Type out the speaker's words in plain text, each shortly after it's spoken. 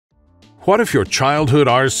What if your childhood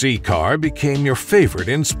RC car became your favorite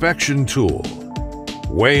inspection tool?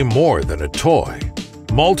 Way more than a toy,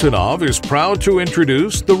 Multinnov is proud to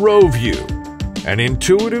introduce the ROView, an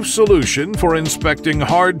intuitive solution for inspecting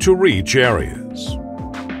hard-to-reach areas.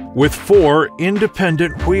 With 4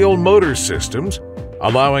 independent wheel motor systems,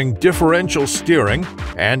 allowing differential steering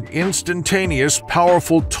and instantaneous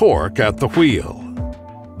powerful torque at the wheel.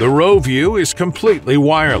 The ROView is completely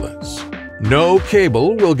wireless. No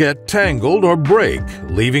cable will get tangled or break,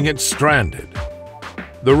 leaving it stranded.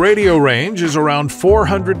 The radio range is around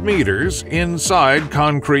 400 meters inside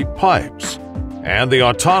concrete pipes, and the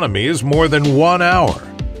autonomy is more than 1 hour,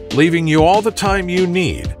 leaving you all the time you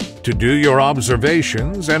need to do your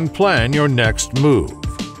observations and plan your next move.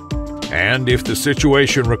 And if the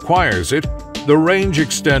situation requires it, the range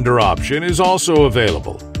extender option is also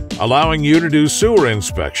available, allowing you to do sewer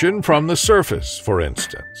inspection from the surface, for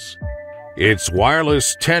instance. Its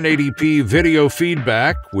wireless 1080p video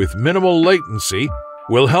feedback with minimal latency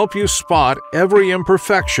will help you spot every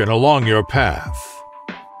imperfection along your path.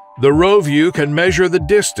 The ROView can measure the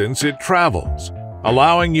distance it travels,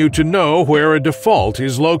 allowing you to know where a default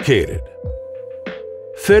is located.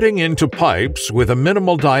 Fitting into pipes with a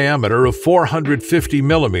minimal diameter of 450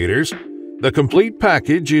 millimeters, the complete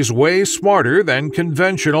package is way smarter than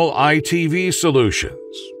conventional ITV solutions.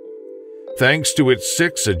 Thanks to its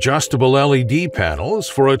 6 adjustable LED panels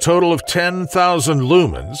for a total of 10,000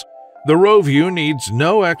 lumens, the ROView needs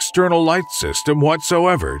no external light system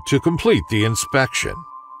whatsoever to complete the inspection.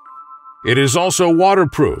 It is also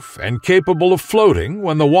waterproof and capable of floating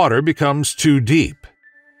when the water becomes too deep.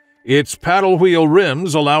 Its paddle wheel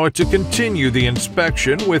rims allow it to continue the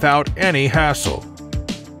inspection without any hassle.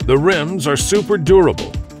 The rims are super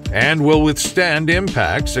durable and will withstand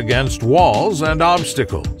impacts against walls and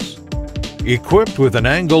obstacles. Equipped with an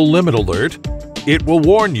angle limit alert, it will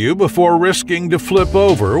warn you before risking to flip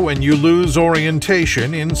over when you lose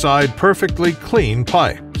orientation inside perfectly clean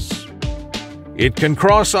pipes. It can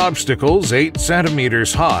cross obstacles 8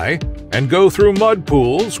 centimeters high and go through mud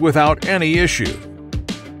pools without any issue.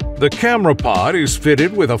 The camera pod is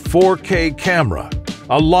fitted with a 4K camera,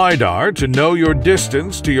 a LiDAR to know your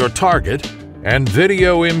distance to your target, and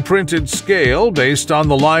video imprinted scale based on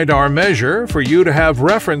the LiDAR measure for you to have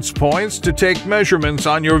reference points to take measurements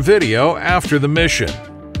on your video after the mission.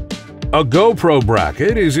 A GoPro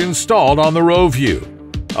bracket is installed on the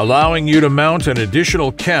ROView, allowing you to mount an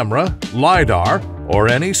additional camera, LiDAR, or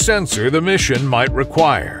any sensor the mission might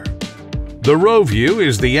require. The ROView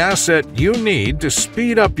is the asset you need to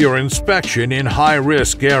speed up your inspection in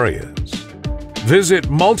high-risk areas. Visit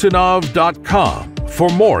multinnov.com for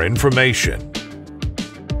more information.